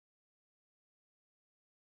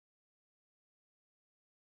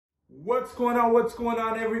What's going on? What's going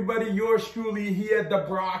on, everybody? Yours truly here, the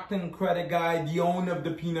Brockton Credit Guy, the owner of the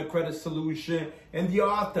Peanut Credit Solution, and the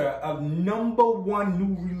author of #1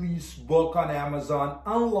 new release book on Amazon,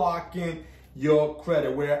 Unlocking Your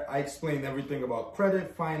Credit, where I explain everything about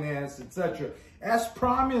credit, finance, etc. As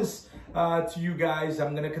promised to you guys,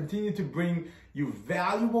 I'm going to continue to bring you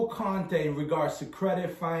valuable content in regards to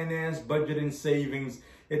credit, finance, budgeting, savings,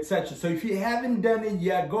 etc. So if you haven't done it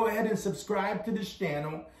yet, go ahead and subscribe to this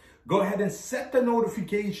channel. Go ahead and set the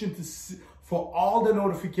notification for all the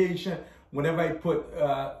notification whenever I put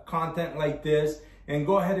content like this. And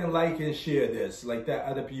go ahead and like and share this like that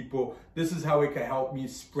other people. This is how it can help me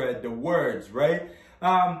spread the words, right?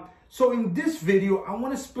 So in this video, I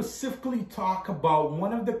want to specifically talk about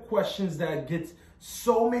one of the questions that gets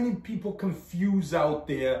so many people confused out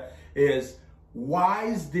there is, why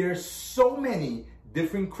is there so many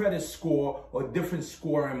different credit score or different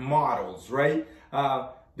scoring models, right?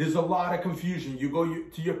 There's a lot of confusion. You go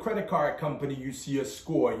to your credit card company, you see a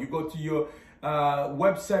score. You go to your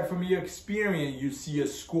website from your Experian, you see a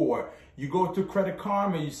score. You go to Credit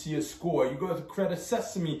Karma, you see a score. You go to Credit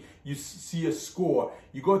Sesame, you see a score.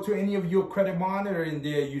 You go to any of your credit monitor in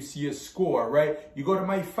there, you see a score, right? You go to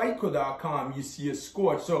myfico.com, you see a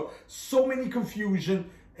score. So many confusion.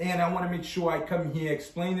 And I want to make sure I come here,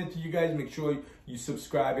 explain it to you guys, make sure you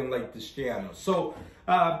subscribe and like this channel. So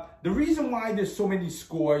the reason why there's so many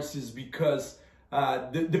scores is because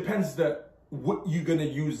depends what you're going to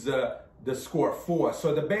use the score for.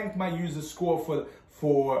 So the bank might use the score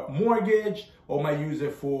for mortgage, or might use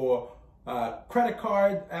it for credit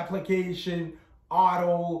card application,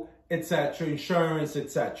 auto, etc., insurance,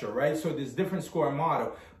 etc., right? So there's different scoring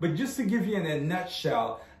model. But just to give you in a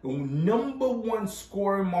nutshell, the #1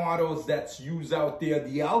 scoring models that's used out there,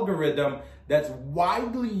 the algorithm that's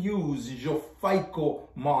widely used is your FICO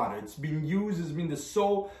model. It's been used, it's been the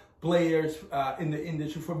sole players in the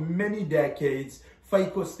industry for many decades.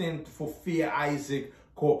 FICO stands for Fair Isaac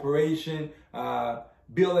Corporation.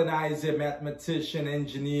 Bill and Isaac, mathematician,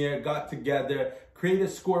 engineer, got together, create a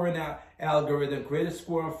scoring algorithm, create a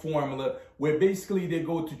scoring formula where basically they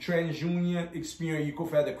go to TransUnion, Experian,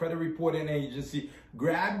 Equifax, the credit reporting agency,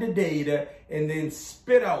 grab the data, and then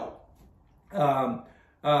spit out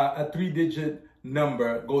a 3-digit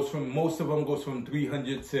number. Most of them goes from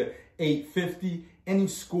 300 to 850. Any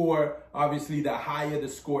score, obviously, the higher the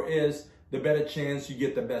score is, the better chance you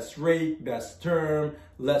get the best rate, best term,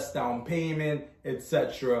 less down payment,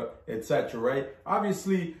 etc., etc., right?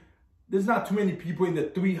 Obviously, there's not too many people in the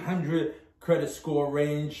 300 credit score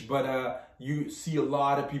range, but you see a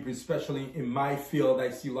lot of people, especially in my field, I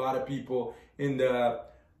see a lot of people in the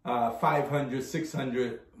 500,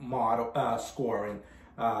 600 model scoring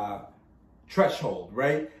threshold,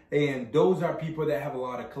 right? And those are people that have a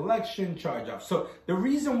lot of collection charge-offs. So the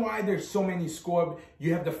reason why there's so many score,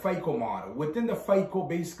 you have the FICO model. Within the FICO,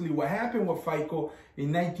 basically what happened with FICO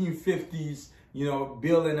in 1950s, you know,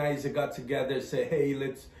 Bill and Isaac got together and said, hey,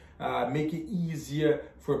 let's make it easier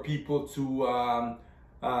for people to,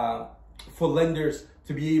 for lenders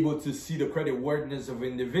to be able to see the credit worthiness of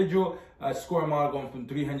individual. Score model going from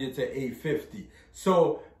 300 to 850.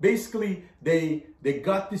 So basically, they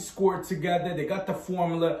got this score together, they got the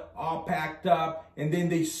formula all packed up, and then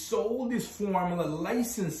they sold this formula,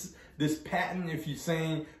 licensed this patent, if you're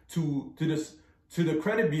saying, to the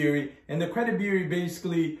credit bureau, and the credit bureau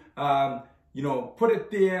basically, you know, put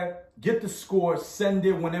it there, get the score, send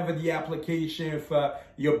it whenever the application, if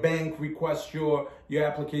your bank requests your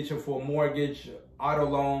application for a mortgage, auto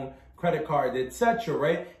loan, credit card, etc.,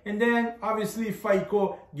 right? And then obviously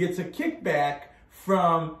FICO gets a kickback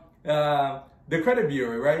from the credit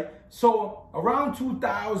bureau, right? So around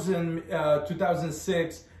 2000,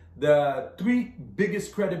 2006, the 3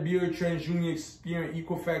 biggest credit bureau, TransUnion, Experian,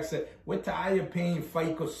 Equifax, said, we're tired of paying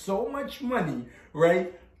FICO so much money,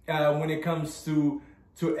 right? When it comes to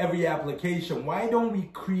every application, why don't we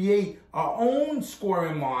create our own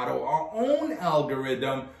scoring model, our own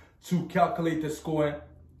algorithm to calculate the scoring?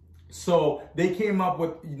 So they came up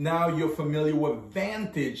with, now you're familiar with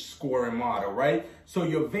Vantage scoring model, right? So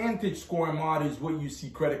your Vantage scoring model is what you see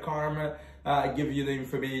Credit Karma give you the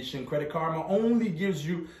information. Credit Karma only gives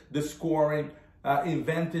you the scoring in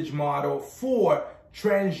Vantage model for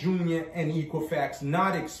TransUnion and Equifax,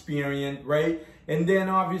 not Experian, right? And then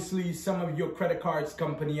obviously some of your credit cards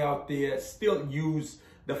company out there still use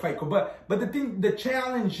the FICO. But the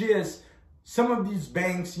challenge is, some of these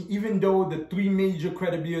banks, even though the 3 major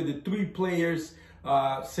credit bureaus, the 3 players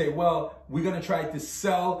say, well, we're going to try to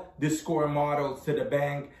sell this score model to the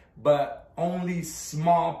bank, but only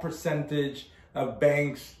small percentage of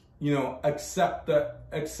banks accept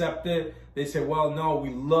it. They say, well, no, we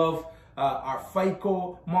love our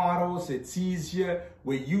FICO models. It's easier.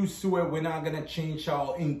 We're used to it. We're not going to change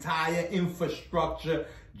our entire infrastructure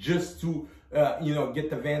just to, get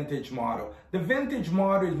the Vantage model. The Vantage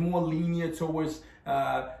model is more lenient towards,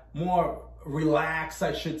 more relaxed,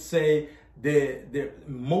 I should say.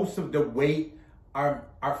 Most of the weight are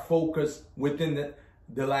focused within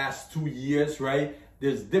the last 2 years, right?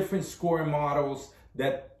 There's different scoring models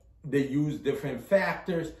that they use different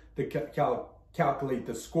factors to calculate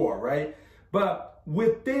the score, right? But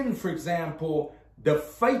within, for example, the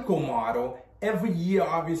FICO model, every year,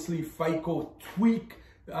 obviously, FICO tweak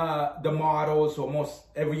the models almost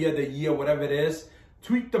every other year, whatever it is,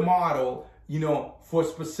 tweak the model, for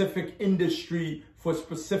specific industry, for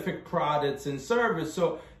specific products and service.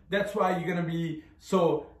 So that's why you're going to be,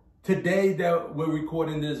 so today that we're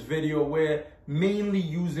recording this video, we're mainly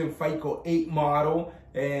using FICO 8 model,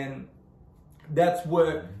 and that's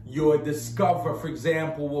what your Discover, for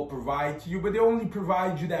example, will provide to you. But they only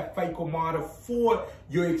provide you that FICO model for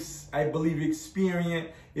your, I believe, Experian.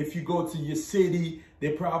 If you go to your city,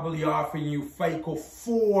 they're probably offering you FICO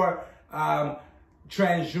 4,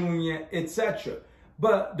 TransUnion, etc.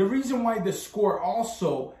 But the reason why the score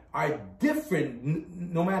also are different,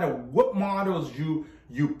 no matter what models you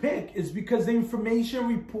pick, is because the information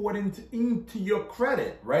reported into your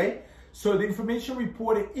credit, right? So the information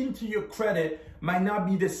reported into your credit might not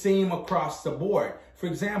be the same across the board. For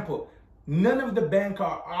example, none of the banks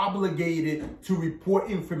are obligated to report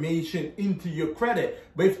information into your credit.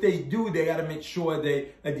 But if they do, they got to make sure they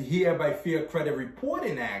adhere by Fair Credit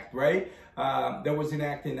Reporting Act, right? That was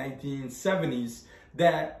enacted in the 1970s,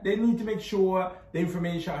 that they need to make sure the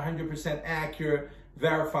information are 100% accurate,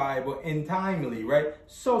 verifiable, and timely, right?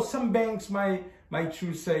 So some banks might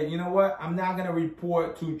choose to say, you know what, I'm not going to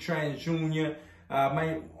report to TransUnion,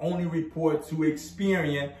 might only report to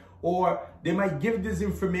Experian, or they might give this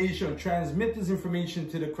information, transmit this information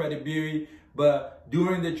to the credit bureau, but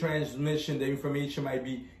during the transmission, the information might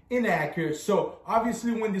be inaccurate. So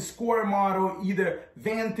obviously when the score model, either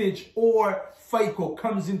Vantage or FICO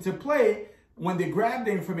comes into play, when they grab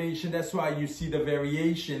the information, that's why you see the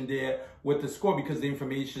variation there with the score, because the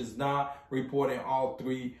information is not reporting all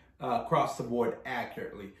three across the board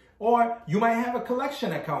accurately. Or you might have a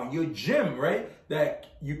collection account, your gym, right? That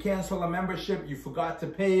you cancel a membership, you forgot to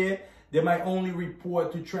pay it. They might only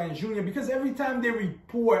report to TransUnion, because every time they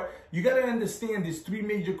report, you got to understand these three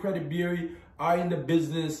major credit bureaus are in the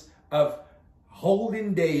business of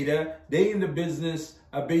holding data. They in the business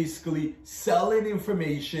of basically selling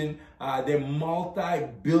information. They're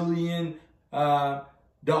multi-billion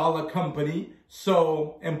dollar company,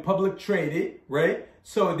 so, and public traded, right?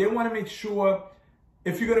 So they want to make sure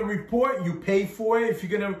if you're going to report, you pay for it. If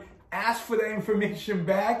you're going to ask for that information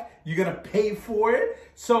back, you're going to pay for it.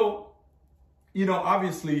 So,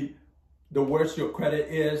 obviously, the worse your credit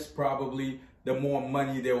is, probably the more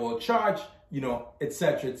money they will charge, et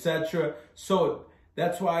cetera, et cetera. So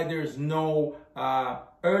that's why there's no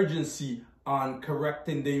urgency on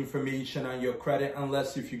correcting the information on your credit,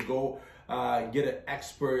 unless if you go get an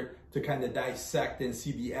expert to kind of dissect and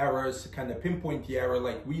see the errors, to kind of pinpoint the error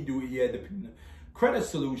like we do here at the Credit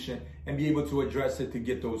Solution, and be able to address it to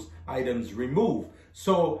get those items removed.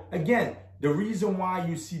 So again, the reason why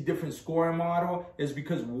you see different scoring model is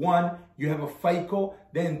because one, you have a FICO,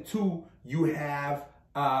 then two, you have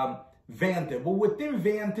Vantage. But within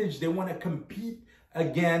Vantage, they want to compete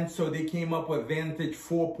again, so they came up with Vantage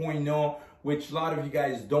 4.0, which a lot of you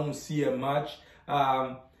guys don't see it much.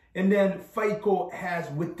 And then FICO has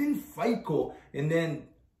within FICO, and then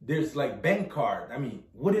there's like bank card. I mean,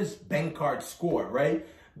 what is bank card score, right?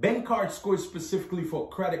 Bank card score is specifically for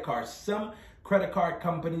credit cards. Some credit card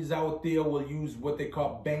companies out there will use what they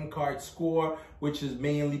call bank card score, which is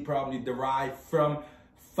mainly probably derived from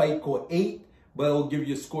FICO 8, but it'll give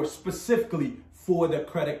you a score specifically for the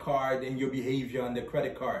credit card and your behavior on the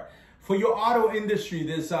credit card. For your auto industry,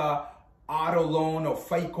 there's auto loan or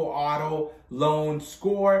FICO auto loan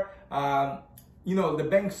score. The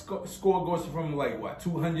bank score goes from like what,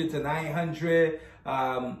 200 to 900.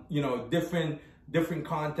 Different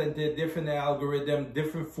content there, different algorithm,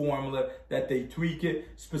 different formula that they tweak it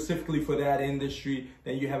specifically for that industry.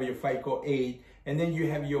 Then you have your FICO 8, and then you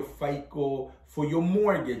have your FICO for your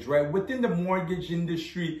mortgage, right? Within the mortgage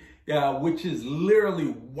industry, which is literally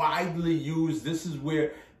widely used, this is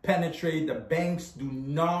where penetrate. The banks do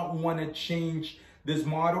not want to change this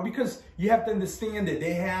model, because you have to understand that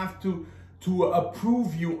they have to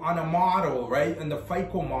approve you on a model, right? On the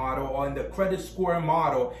FICO model or in the credit score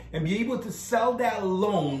model, and be able to sell that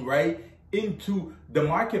loan, right, into the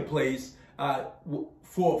marketplace.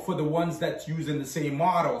 for the ones that's using the same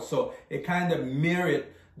model. So it kind of mirrored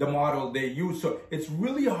the model they use. So it's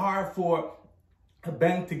really hard for a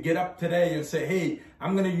bank to get up today and say, hey,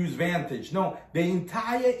 I'm going to use Vantage. No, the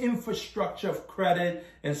entire infrastructure of credit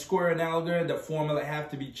and scoring algorithm, the formula have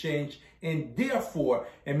to be changed. And therefore,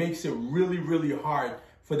 it makes it really, really hard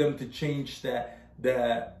for them to change the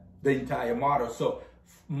entire model. So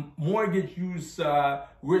mortgage use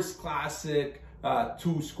Risk Classic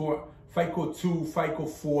 2 score, FICO 2, FICO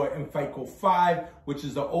 4, and FICO 5, which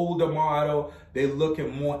is the older model. They look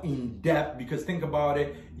at more in depth because think about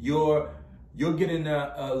it, you're getting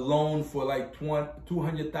a loan for like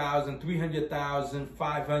 $200,000, $300,000,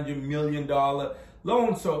 $500 million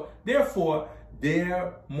loan. So therefore,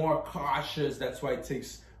 they're more cautious. That's why it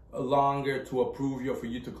takes longer to approve you, for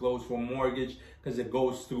you to close for a mortgage, because it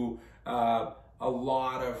goes through a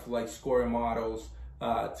lot of like scoring models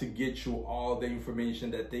to get you all the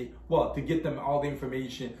information that to get them all the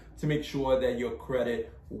information to make sure that your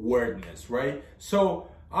credit worthiness, right? So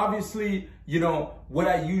obviously, you know, what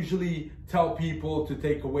I usually tell people to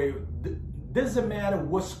take away, doesn't matter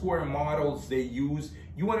what scoring models they use,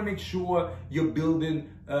 you want to make sure you're building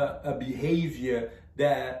a behavior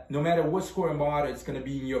that no matter what scoring model, it's going to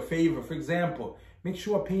be in your favor. For example, make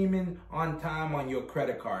sure payment on time on your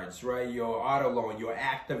credit cards, right? Your auto loan, your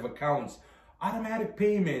active accounts. Automatic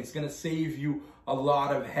payment is going to save you a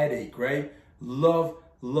lot of headache, right? Love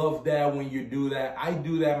that when you do that. I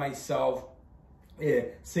do that myself.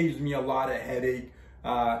 It saves me a lot of headache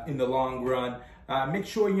in the long run. Make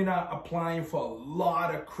sure you're not applying for a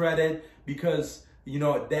lot of credit, because you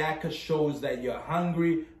know that shows that you're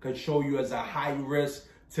hungry, could show you as a high risk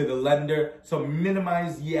to the lender. So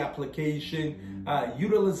minimize the application.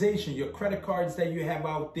 Utilization, your credit cards that you have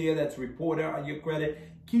out there that's reported on your credit,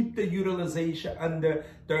 keep the utilization under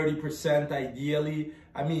 30% ideally.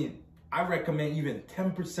 I mean, I recommend even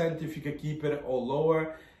 10% if you could keep it, or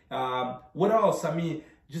lower. What else? I mean,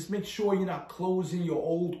 just make sure you're not closing your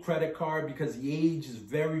old credit card, because the age is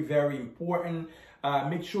very, very important.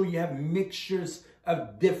 Make sure you have mixtures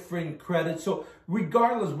of different credits. So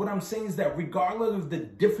regardless, what I'm saying is that regardless of the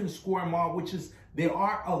different scoring model, which is, there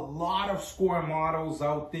are a lot of scoring models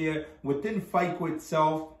out there within FICO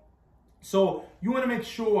itself. So you want to make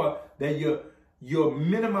sure that you're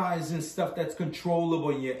minimizing stuff that's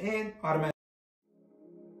controllable in your end, automatic